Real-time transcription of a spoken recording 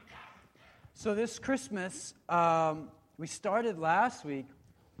So this Christmas, we started last week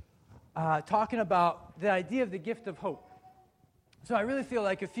talking about the idea of the gift of hope. So I really feel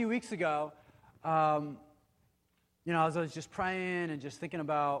like a few weeks ago, as I was just praying and just thinking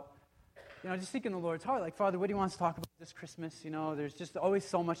about, just thinking the Lord's heart, like, Father, what do you want us to talk about this Christmas? There's just always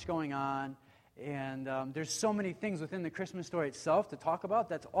so much going on, and there's so many things within the Christmas story itself to talk about.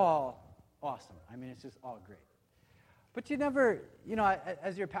 That's all awesome. I mean, it's just all great. But you never,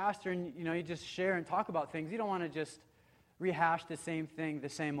 as your pastor, and you just share and talk about things, you don't want to just rehash the same thing the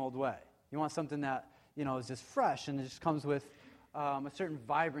same old way. You want something that, is just fresh and it just comes with a certain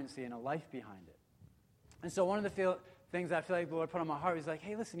vibrancy and a life behind it. And so one of the things I feel like the Lord put on my heart was like,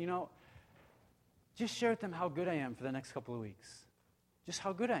 hey, listen, just share with them how good I am for the next couple of weeks. Just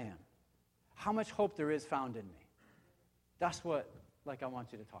how good I am. How much hope there is found in me. That's what, I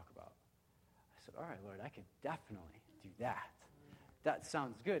want you to talk about. I said, all right, Lord, I can definitely do that. That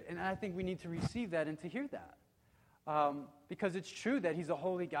sounds good. And I think we need to receive that and to hear that. Because it's true that He's a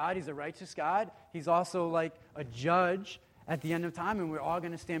holy God. He's a righteous God. He's also like a judge at the end of time, and we're all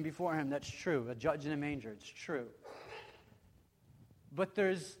going to stand before Him. That's true. A judge in a manger. It's true. But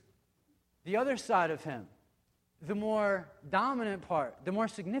there's the other side of Him, the more dominant part, the more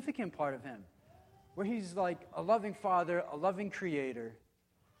significant part of Him, where He's like a loving Father, a loving Creator,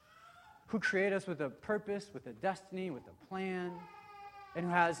 who created us with a purpose, with a destiny, with a plan, and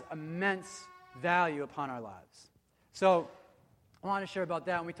who has immense value upon our lives. So I want to share about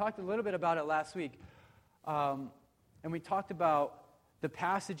that. And we talked a little bit about it last week. And we talked about the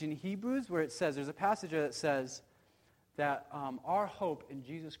passage in Hebrews where it says, there's a passage that says that our hope in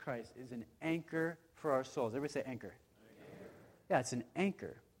Jesus Christ is an anchor for our souls. Everybody say anchor. Yeah, it's an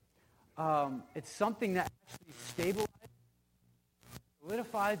anchor. It's something that actually stabilizes,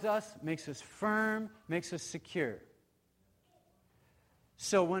 solidifies us, makes us firm, makes us secure.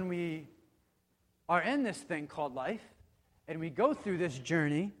 So when we are in this thing called life, and we go through this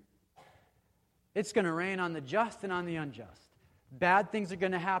journey, it's going to rain on the just and on the unjust. Bad things are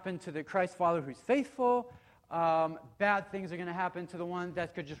going to happen to the Christ follower who's faithful. Bad things are going to happen to the one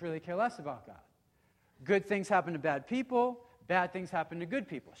that could just really care less about God. Good things happen to bad people. Bad things happen to good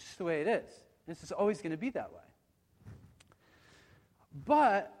people. It's just the way it is. And it's just always going to be that way.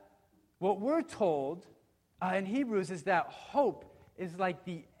 But what we're told in Hebrews is that hope is like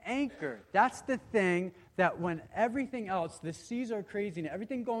the anchor. That's the thing that when everything else, the seas are crazy and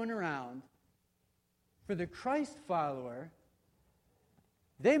everything going around, for the Christ follower,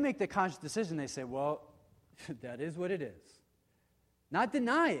 they make the conscious decision. They say, well, that is what it is. Not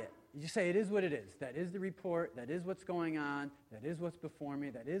deny it. You just say it is what it is. That is the report. That is what's going on. That is what's before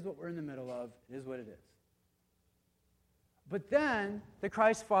me. That is what we're in the middle of. It is what it is. But then the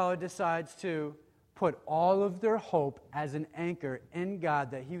Christ follower decides to put all of their hope as an anchor in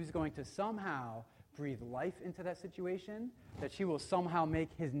God, that He was going to somehow breathe life into that situation, that He will somehow make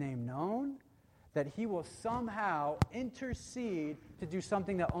His name known, that He will somehow intercede to do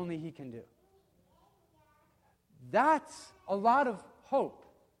something that only He can do. That's a lot of hope.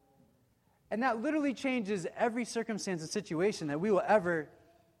 And that literally changes every circumstance and situation that we will ever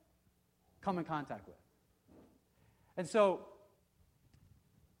come in contact with. And so,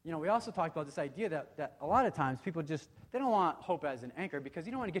 we also talked about this idea that a lot of times people they don't want hope as an anchor because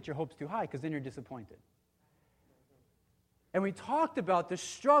you don't want to get your hopes too high because then you're disappointed. And we talked about the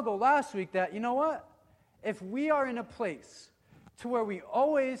struggle last week that, if we are in a place to where we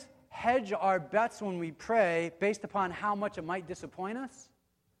always hedge our bets when we pray based upon how much it might disappoint us,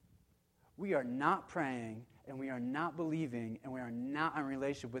 we are not praying and we are not believing and we are not in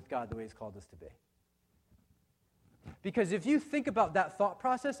relationship with God the way He's called us to be. Because if you think about that thought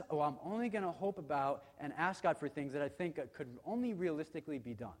process, I'm only going to hope about and ask God for things that I think could only realistically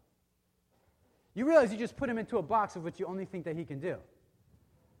be done. You realize you just put Him into a box of what you only think that He can do.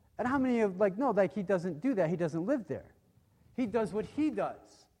 And how many He doesn't do that. He doesn't live there. He does what He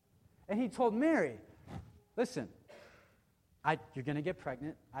does. And He told Mary, listen, you're going to get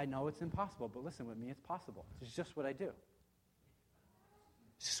pregnant. I know it's impossible, but listen, with me it's possible. It's just what I do.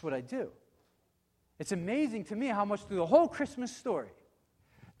 It's just what I do. It's amazing to me how much through the whole Christmas story,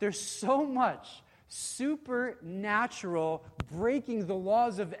 there's so much supernatural breaking the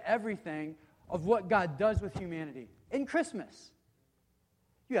laws of everything of what God does with humanity in Christmas.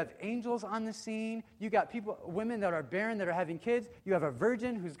 You have angels on the scene. You got women that are barren that are having kids. You have a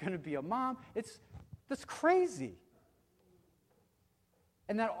virgin who's going to be a mom. That's crazy.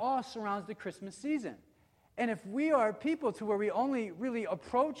 And that all surrounds the Christmas season. And if we are people to where we only really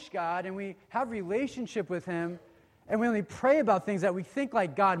approach God and we have relationship with Him and we only pray about things that we think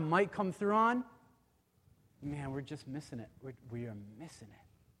like God might come through on, man, we're just missing it. We are missing it.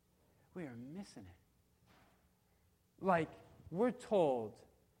 we are missing it. Like, we're told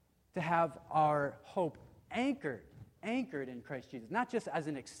to have our hope anchored in Christ Jesus, not just as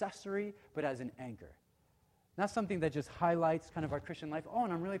an accessory, but as an anchor. Not something that just highlights kind of our Christian life. Oh,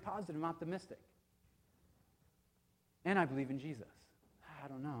 and I'm really positive, I'm optimistic. And I believe in Jesus. I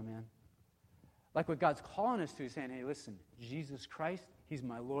don't know, man. Like what God's calling us to, saying, hey, listen, Jesus Christ, he's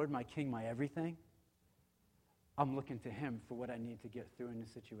my Lord, my King, my everything. I'm looking to him for what I need to get through in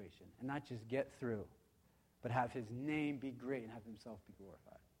this situation. And not just get through, but have his name be great and have himself be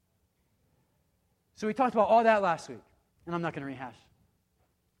glorified. So we talked about all that last week, and I'm not going to rehash.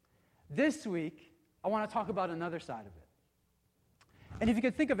 This week, I want to talk about another side of it. And if you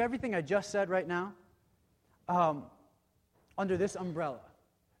could think of everything I just said right now, under this umbrella,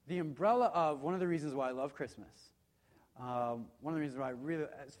 the umbrella of one of the reasons why I love Christmas, one of the reasons why I really,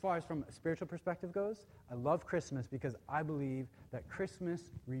 as far as from a spiritual perspective goes, I love Christmas because I believe that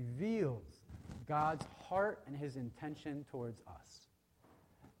Christmas reveals God's heart and his intention towards us.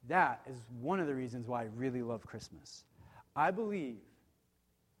 That is one of the reasons why I really love Christmas. I believe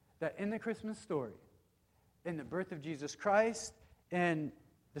that in the Christmas story, in the birth of Jesus Christ, and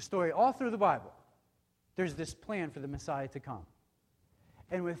the story all through the Bible, there's this plan for the Messiah to come.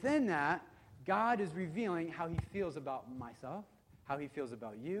 And within that, God is revealing how he feels about myself, how he feels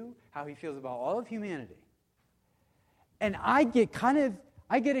about you, how he feels about all of humanity. And I get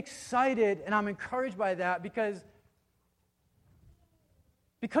excited and I'm encouraged by that because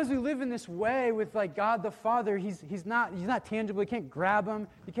we live in this way with like God the Father. He's not tangible. You can't grab him.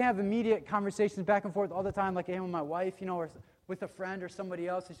 You can't have immediate conversations back and forth all the time like I am with my wife, or with a friend or somebody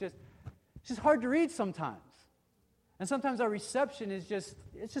else. It's just hard to read sometimes. And sometimes our reception is just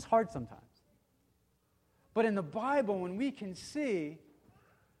hard sometimes. But in the Bible, when we can see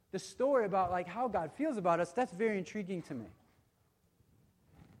the story about like how God feels about us, that's very intriguing to me.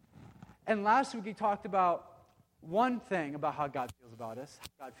 And last week we talked about one thing about how God feels about us,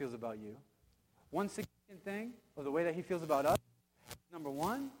 how God feels about you. One significant thing of the way that he feels about us. Number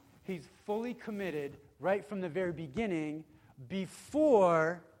one, he's fully committed right from the very beginning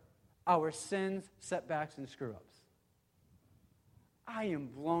before our sins, setbacks, and screw-ups. I am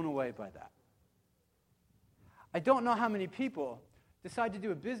blown away by that. I don't know how many people decide to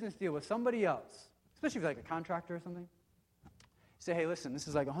do a business deal with somebody else, especially if like a contractor or something. Say, hey, listen, this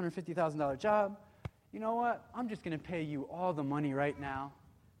is like a $150,000 job. You know what? I'm just going to pay you all the money right now.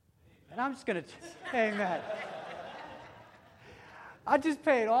 And I'm just going to, amen. I just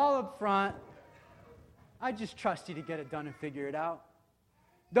pay it all up front. I just trust you to get it done and figure it out.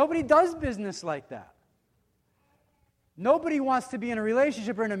 Nobody does business like that. Nobody wants to be in a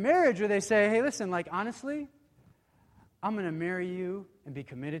relationship or in a marriage where they say, hey, listen, like, honestly, I'm going to marry you and be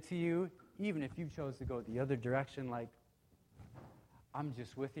committed to you, even if you chose to go the other direction. Like, I'm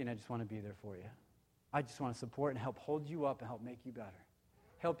just with you and I just want to be there for you. I just want to support and help hold you up and help make you better.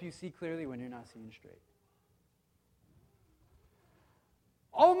 Help you see clearly when you're not seeing straight.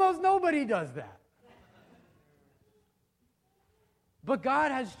 Almost nobody does that. But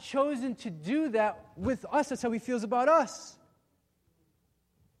God has chosen to do that with us. That's how he feels about us.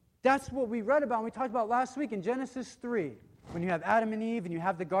 That's what we read about and we talked about last week in Genesis 3, when you have Adam and Eve and you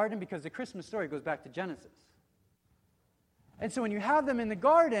have the garden, because the Christmas story goes back to Genesis. And so when you have them in the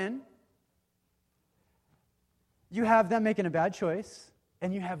garden, you have them making a bad choice,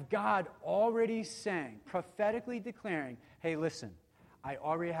 and you have God already saying, prophetically declaring, hey, listen, I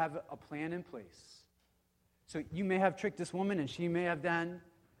already have a plan in place. So you may have tricked this woman, and she may have then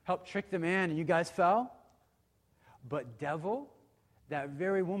helped trick the man, and you guys fell. But devil, that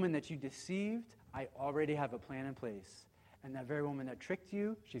very woman that you deceived, I already have a plan in place. And that very woman that tricked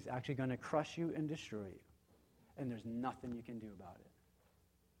you, she's actually going to crush you and destroy you. And there's nothing you can do about it.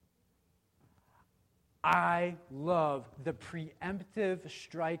 I love the preemptive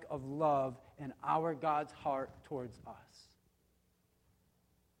strike of love in our God's heart towards us.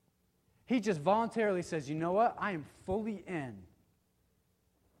 He just voluntarily says, you know what? I am fully in,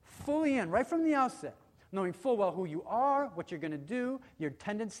 right from the outset, knowing full well who you are, what you're going to do, your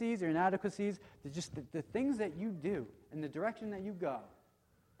tendencies, your inadequacies, just the things that you do and the direction that you go.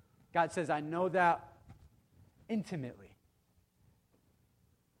 God says, I know that intimately.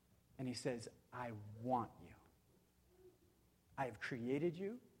 And he says, I want you. I have created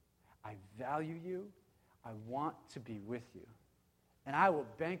you. I value you. I want to be with you. And I will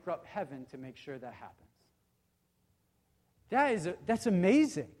bankrupt heaven to make sure that happens. That's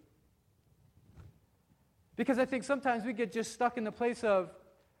amazing. Because I think sometimes we get just stuck in the place of,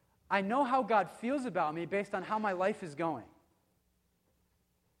 I know how God feels about me based on how my life is going.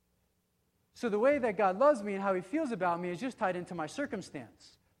 So the way that God loves me and how he feels about me is just tied into my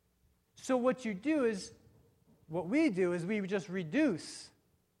circumstance. So what we do is we just reduce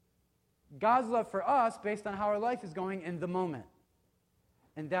God's love for us based on how our life is going in the moment.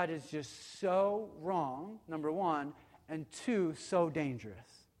 And that is just so wrong, number one, and two, so dangerous.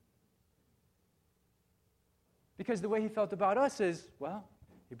 Because the way he felt about us is, well,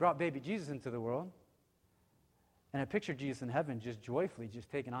 he brought baby Jesus into the world. And I picture Jesus in heaven just joyfully just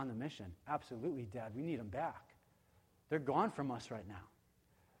taking on the mission. Absolutely, Dad, we need them back. They're gone from us right now.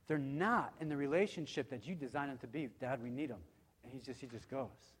 They're not in the relationship that you designed them to be. Dad, we need them. And he just goes.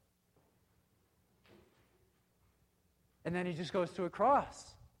 And then he just goes to a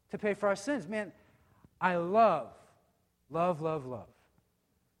cross to pay for our sins. Man, I love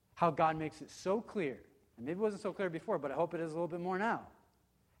how God makes it so clear. And maybe it wasn't so clear before, but I hope it is a little bit more now.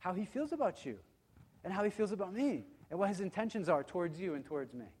 How he feels about you and how he feels about me and what his intentions are towards you and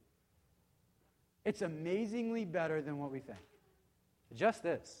towards me. It's amazingly better than what we think. It just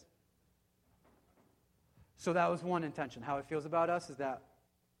is. So that was one intention. How it feels about us is that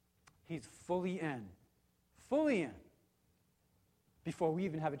he's fully in, before we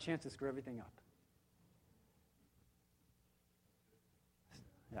even have a chance to screw everything up.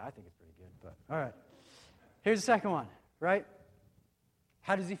 Yeah, I think it's pretty good, but all right. Here's the second one, right?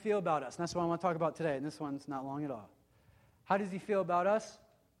 How does he feel about us? And that's what I want to talk about today, and this one's not long at all. How does he feel about us?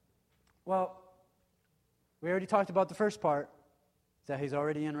 Well, we already talked about the first part, that he's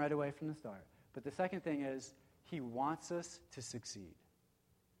already in right away from the start. But the second thing is, he wants us to succeed.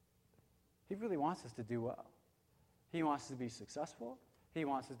 He really wants us to do well. He wants us to be successful. He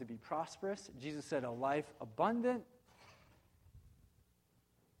wants us to be prosperous. Jesus said a life abundant.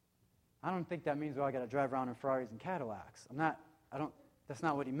 I don't think that means, well, I got to drive around in Ferraris and Cadillacs. That's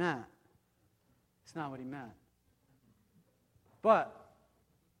not what he meant. It's not what he meant. But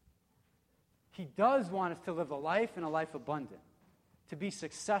he does want us to live a life and a life abundant, to be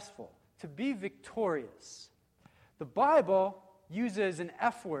successful, to be victorious. The Bible uses an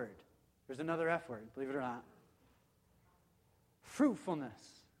F word. There's another F word, believe it or not. Fruitfulness.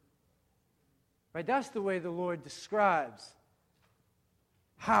 Right? That's the way the Lord describes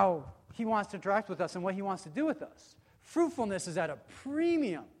how he wants to interact with us and what he wants to do with us. Fruitfulness is at a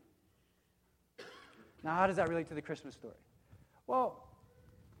premium. Now, how does that relate to the Christmas story? Well,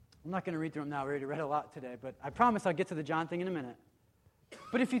 I'm not going to read through them now. We already read a lot today, but I promise I'll get to the John thing in a minute.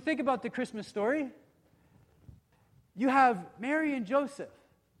 But if you think about the Christmas story, you have Mary and Joseph.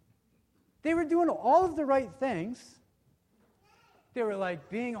 They were doing all of the right things. They were like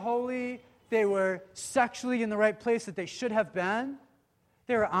being holy. They were sexually in the right place that they should have been.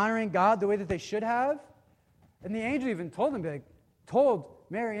 They were honoring God the way that they should have. And the angel even told them, told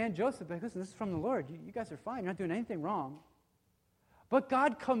Mary and Joseph, listen, this is from the Lord. You guys are fine. You're not doing anything wrong. But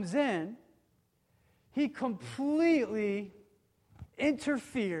God comes in. He completely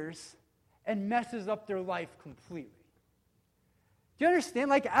interferes and messes up their life completely. Do you understand?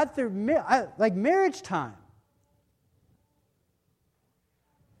 Like at their marriage time.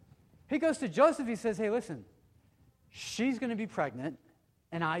 He goes to Joseph. He says, hey, listen, she's going to be pregnant,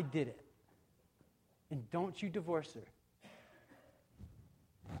 and I did it. And don't you divorce her.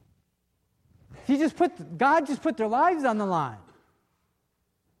 God just put their lives on the line.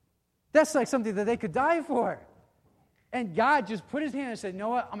 That's like something that they could die for. And God just put his hand and said, you know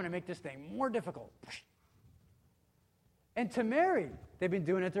what? I'm going to make this thing more difficult. And to Mary, they've been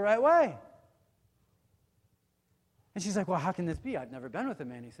doing it the right way. And she's like, well, how can this be? I've never been with a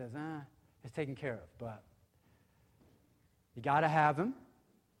man. He says, it's taken care of. But you got to have him.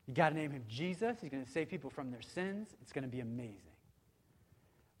 You got to name him Jesus. He's going to save people from their sins. It's going to be amazing.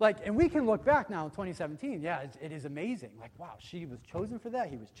 And we can look back now in 2017. Yeah, it is amazing. Wow, she was chosen for that.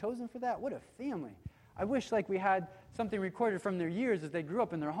 He was chosen for that. What a family. I wish we had something recorded from their years as they grew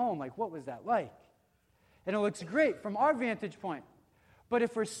up in their home. What was that like? And it looks great from our vantage point. But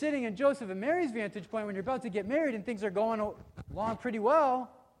if we're sitting in Joseph and Mary's vantage point when you're about to get married and things are going along pretty well,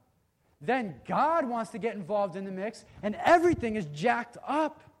 then God wants to get involved in the mix and everything is jacked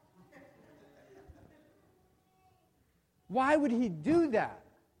up. Why would he do that?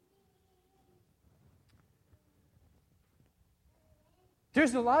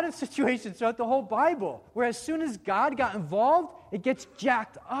 There's a lot of situations throughout the whole Bible where as soon as God got involved, it gets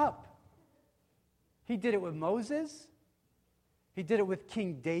jacked up. He did it with Moses. He did it with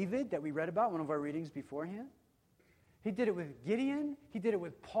King David that we read about, one of our readings beforehand. He did it with Gideon. He did it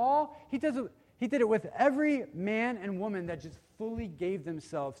with Paul. He did it with every man and woman that just fully gave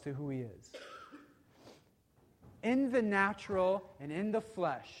themselves to who he is. In the natural and in the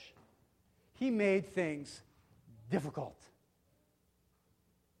flesh, he made things difficult.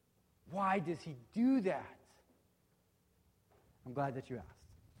 Why does he do that? I'm glad that you asked.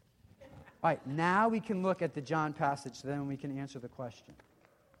 All right, now we can look at the John passage, then we can answer the question.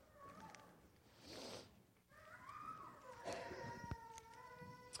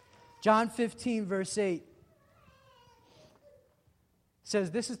 John 15, verse 8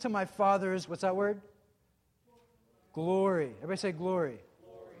 says, this is to my Father's, what's that word? Glory. Everybody say glory.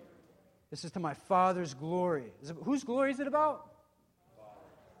 Glory. This is to my Father's glory. Whose glory is it about?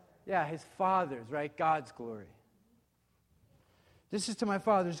 Yeah, his Father's, right? God's glory. This is to my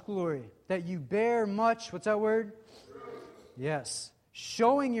Father's glory, that you bear much, what's that word? Yes.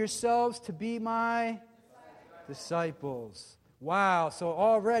 Showing yourselves to be my disciples. Wow, so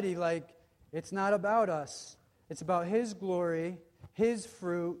already, it's not about us. It's about his glory, his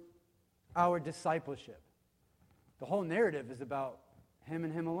fruit, our discipleship. The whole narrative is about him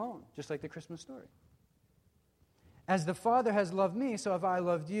and him alone, just like the Christmas story. As the Father has loved me, so have I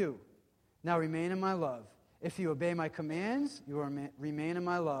loved you. Now remain in my love. If you obey my commands, you will remain in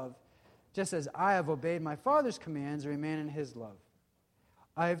my love, just as I have obeyed my Father's commands and remain in his love.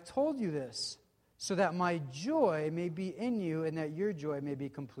 I have told you this, so that my joy may be in you and that your joy may be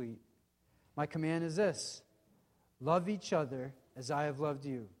complete. My command is this: love each other as I have loved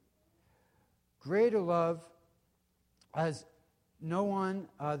you. Greater love has no one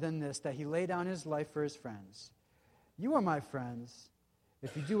than this, that he lay down his life for his friends. You are my friends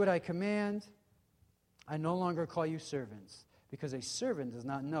if you do what I command. I no longer call you servants, because a servant does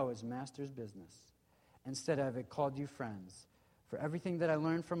not know his master's business. Instead, I have called you friends. For everything that I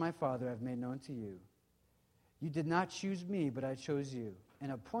learned from my Father I have made known to you. You did not choose me, but I chose you,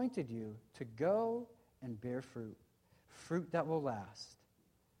 and appointed you to go and bear fruit, fruit that will last.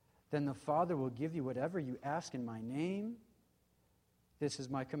 Then the Father will give you whatever you ask in my name. This is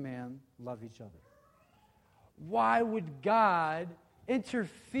my command: love each other. Why would God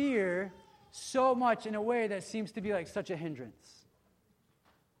interfere so much in a way that seems to be like such a hindrance?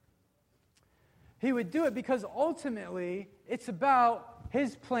 He would do it because ultimately it's about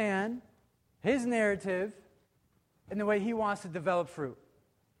his plan, his narrative, and the way he wants to develop fruit.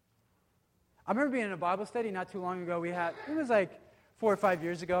 I remember being in a Bible study not too long ago. It was like 4 or 5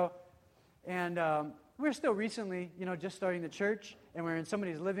 years ago, and we were still recently, just starting the church, and we were in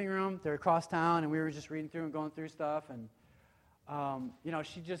somebody's living room. They're across town, and we were just reading through and going through stuff, and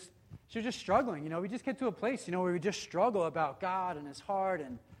she was just struggling. We just get to a place, where we just struggle about God and his heart,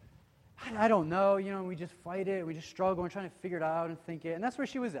 and I don't know, and we just fight it, and we just struggle, and trying to figure it out and think it, and that's where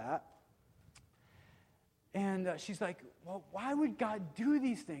she was at. And she's like, well, why would God do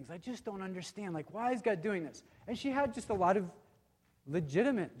these things? I just don't understand. Why is God doing this? And she had just a lot of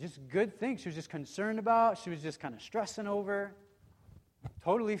legitimate, just good things she was just concerned about. She was just kind of stressing over.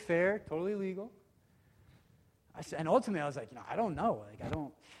 Totally fair, totally legal. And ultimately, I was like, I don't know. I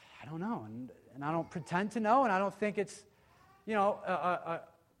don't know. And I don't pretend to know, and I don't think it's,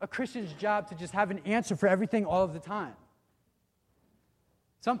 a Christian's job to just have an answer for everything all of the time.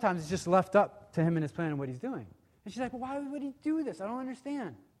 Sometimes it's just left up to him and his plan and what he's doing. And she's like, well, why would he do this? I don't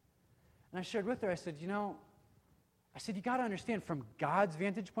understand. And I shared with her, I said, you got to understand from God's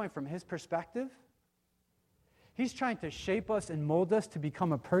vantage point, from his perspective, he's trying to shape us and mold us to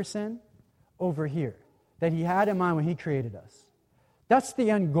become a person over here that he had in mind when he created us. That's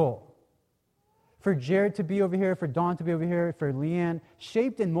the end goal. For Jared to be over here, for Dawn to be over here, for Leanne,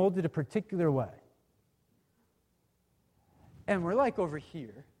 shaped and molded a particular way. And we're over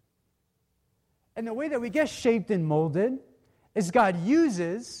here. And the way that we get shaped and molded is God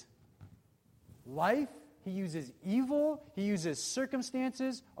uses life, he uses evil, he uses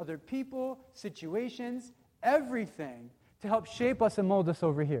circumstances, other people, situations, everything to help shape us and mold us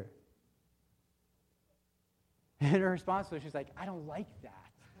over here. And her response to it, she's like, I don't like that.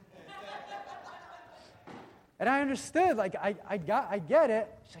 And I understood, I get it.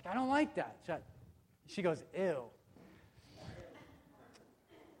 She's like, I don't like that. She goes, ew.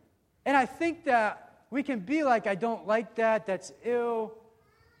 And I think that we can be like, I don't like that, that's ew,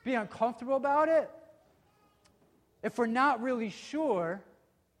 be uncomfortable about it, if we're not really sure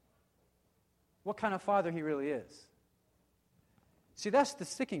what kind of father he really is. See, that's the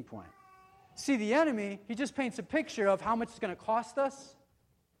sticking point. See, the enemy, he just paints a picture of how much it's going to cost us.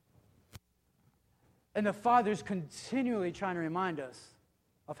 And the Father's continually trying to remind us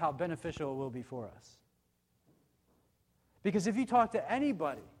of how beneficial it will be for us. Because if you talk to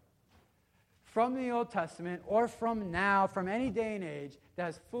anybody from the Old Testament or from now, from any day and age, that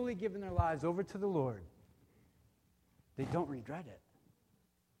has fully given their lives over to the Lord, they don't regret it.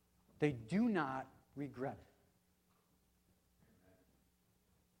 They do not regret it.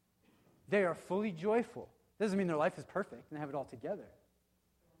 They are fully joyful. Doesn't mean their life is perfect and they have it all together.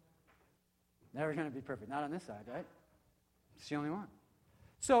 Never going to be perfect. Not on this side, right? It's the only one.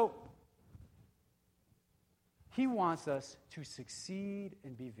 So, He wants us to succeed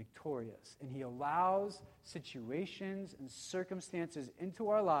and be victorious. And he allows situations and circumstances into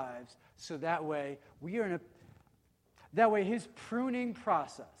our lives so that way his pruning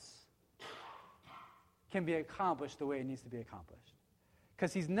process can be accomplished the way it needs to be accomplished.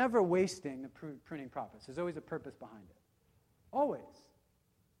 Because he's never wasting the pruning process. There's always a purpose behind it. Always.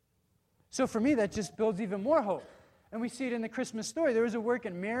 So for me, that just builds even more hope. And we see it in the Christmas story. There was a work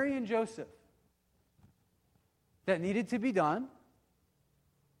in Mary and Joseph that needed to be done,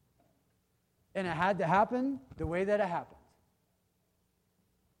 and it had to happen the way that it happened.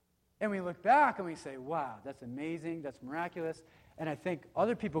 And we look back and we say, wow, that's amazing, that's miraculous. And I think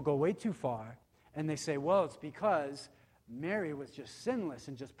other people go way too far, and they say, well, it's because Mary was just sinless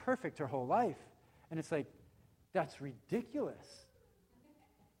and just perfect her whole life. And it's like, that's ridiculous.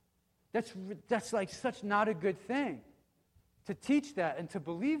 That's like such not a good thing to teach that and to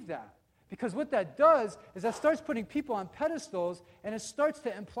believe that. Because what that does is that starts putting people on pedestals, and it starts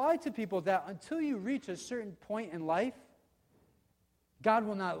to imply to people that until you reach a certain point in life, God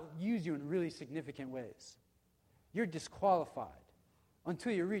will not use you in really significant ways. You're disqualified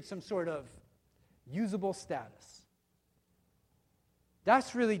until you reach some sort of usable status.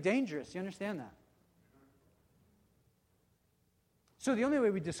 That's really dangerous. You understand that? So the only way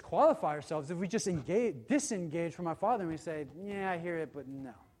we disqualify ourselves is if we just disengage from our Father and we say, yeah, I hear it, but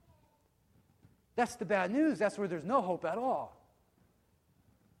no. That's the bad news. That's where there's no hope at all.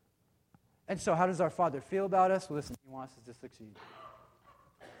 And so how does our Father feel about us? Well, listen, he wants us to succeed.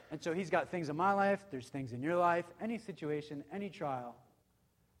 And so he's got things in my life. There's things in your life, any situation, any trial.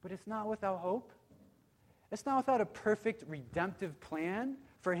 But it's not without hope. It's not without a perfect redemptive plan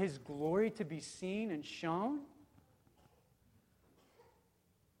for his glory to be seen and shown.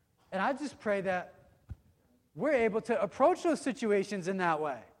 And I just pray that we're able to approach those situations in that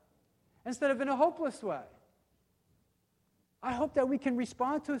way, instead of in a hopeless way. I hope that we can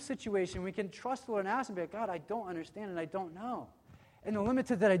respond to a situation. We can trust the Lord and ask him, God, I don't understand and I don't know. And the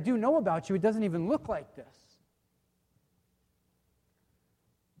limited that I do know about you, it doesn't even look like this.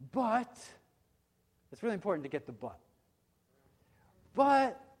 But, it's really important to get the but.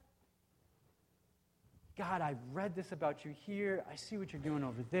 But, God, I've read this about you here. I see what you're doing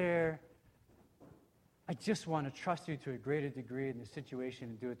over there. I just want to trust you to a greater degree in the situation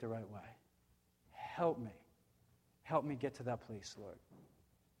and do it the right way. Help me. Help me get to that place, Lord.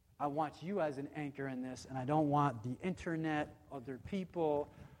 I want you as an anchor in this, and I don't want the internet, other people,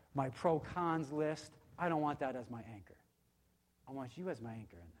 my pro-cons list. I don't want that as my anchor. I want you as my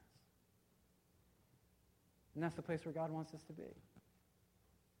anchor in this. And that's the place where God wants us to be.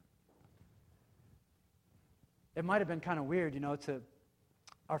 It might have been kind of weird,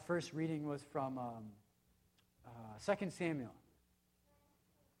 our first reading was from 2 Samuel,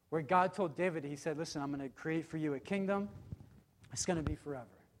 where God told David, he said, listen, I'm going to create for you a kingdom. It's going to be forever.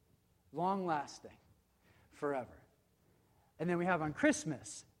 Long-lasting. Forever. And then we have on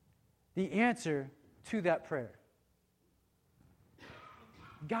Christmas the answer to that prayer.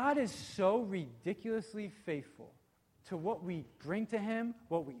 God is so ridiculously faithful to what we bring to him,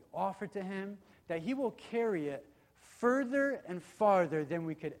 what we offer to him, that he will carry it further and farther than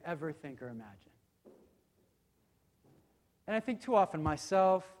we could ever think or imagine. And I think too often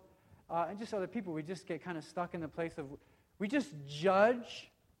myself and just other people, we just get kind of stuck in the place of, we just judge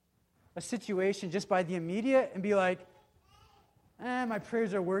a situation just by the immediate and be like, my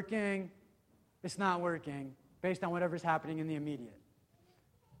prayers are working, it's not working, based on whatever's happening in the immediate.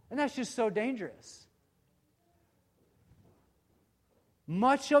 And that's just so dangerous.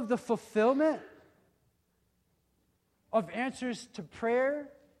 Much of the fulfillment of answers to prayer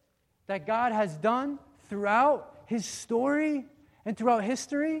that God has done throughout his story and throughout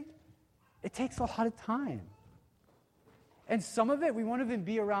history, it takes a lot of time. And some of it we won't even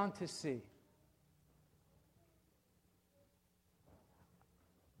be around to see.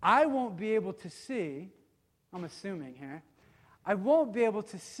 I won't be able to see, I'm assuming here, I won't be able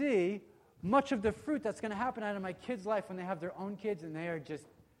to see much of the fruit that's going to happen out of my kids' life when they have their own kids and they're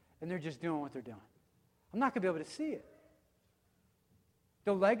just doing what they're doing. I'm not going to be able to see it.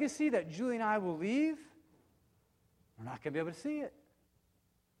 The legacy that Julie and I will leave, we're not going to be able to see it.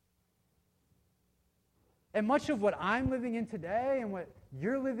 And much of what I'm living in today and what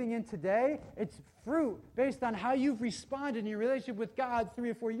you're living in today, it's fruit based on how you've responded in your relationship with God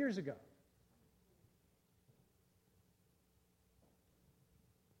 3 or 4 years ago.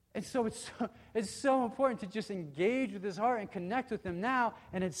 And so it's so important to just engage with his heart and connect with him now.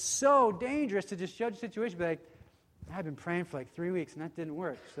 And it's so dangerous to just judge the situation, be like, I've been praying for like 3 weeks and that didn't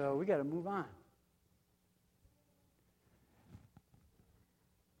work, so we got to move on.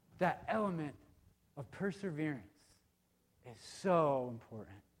 That element of perseverance is so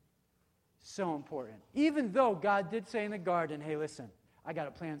important. So important. Even though God did say in the garden, hey, listen, I got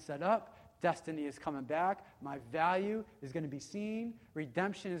a plan set up. Destiny is coming back. My value is going to be seen.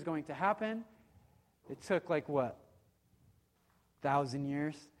 Redemption is going to happen. It took 1,000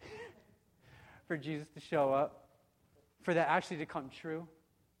 years for Jesus to show up, for that actually to come true.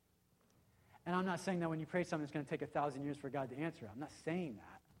 And I'm not saying that when you pray something, it's going to take 1,000 years for God to answer. I'm not saying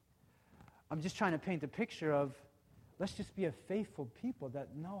that. I'm just trying to paint a picture of, let's just be a faithful people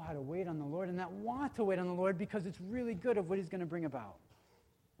that know how to wait on the Lord and that want to wait on the Lord because it's really good of what He's going to bring about.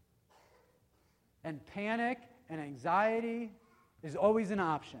 And panic and anxiety is always an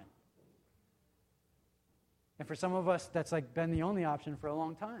option. And for some of us, that's been the only option for a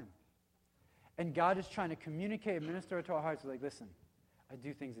long time. And God is trying to communicate and minister to our hearts. Listen, I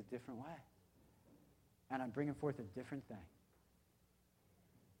do things a different way. And I'm bringing forth a different thing.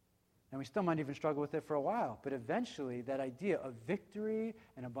 And we still might even struggle with it for a while. But eventually, that idea of victory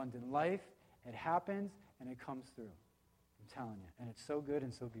and abundant life, it happens and it comes through. I'm telling you. And it's so good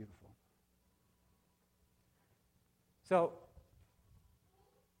and so beautiful. So,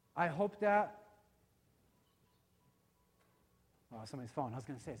 I hope that... Oh, somebody's phone. I was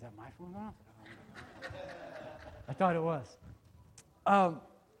going to say, is that my phone going off? I thought it was.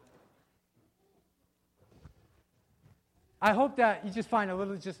 I hope that you just find a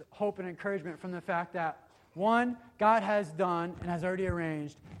little just hope and encouragement from the fact that, one, God has done and has already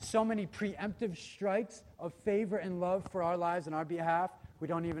arranged so many preemptive strikes of favor and love for our lives and our behalf, we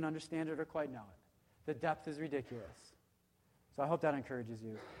don't even understand it or quite know it. The depth is ridiculous. So I hope that encourages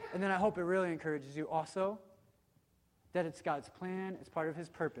you. And then I hope it really encourages you also that it's God's plan, it's part of His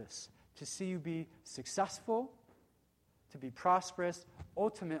purpose to see you be successful, to be prosperous,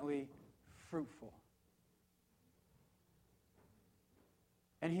 ultimately fruitful.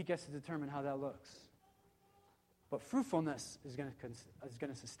 And He gets to determine how that looks. But fruitfulness is going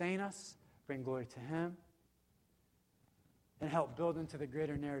to sustain us, bring glory to Him, and help build into the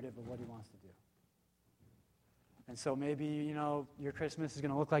greater narrative of what He wants to do. And so maybe, your Christmas is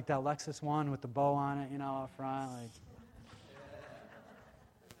going to look like that Lexus one with the bow on it, up front.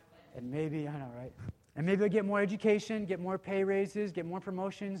 And maybe, I know, right? And maybe you'll get more education, get more pay raises, get more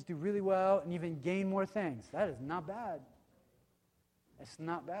promotions, do really well, and even gain more things. That is not bad. It's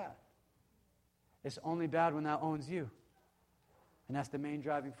not bad. It's only bad when that owns you. And that's the main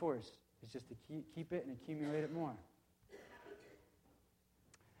driving force, is just to keep it and accumulate it more.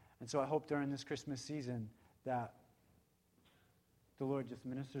 And so I hope during this Christmas season that the Lord just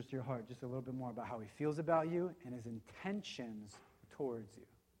ministers to your heart just a little bit more about how He feels about you and His intentions towards you.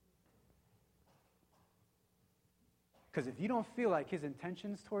 Because if you don't feel like His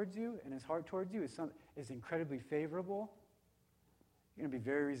intentions towards you and His heart towards you is incredibly favorable, you're going to be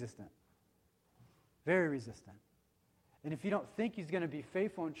very resistant. Very resistant. And if you don't think He's going to be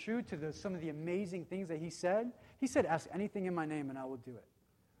faithful and true to some of the amazing things that He said, ask anything in my name and I will do it.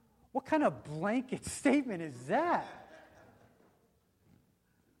 What kind of blanket statement is that?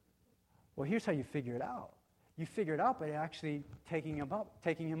 Well, here's how you figure it out. You figure it out by actually taking Him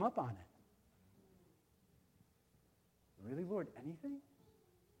up on it. Really, Lord, anything?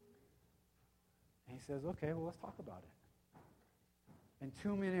 And He says, okay, well, let's talk about it. And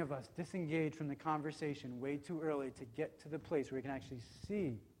too many of us disengage from the conversation way too early to get to the place where we can actually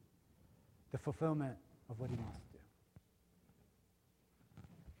see the fulfillment of what He wants to do.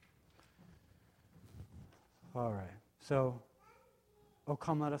 All right. So, oh,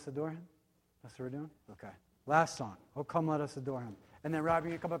 come let us adore Him. That's what we're doing? Okay. Last song. Oh, come let us adore Him. And then, Rob, you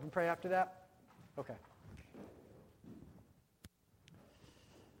going to come up and pray after that? Okay.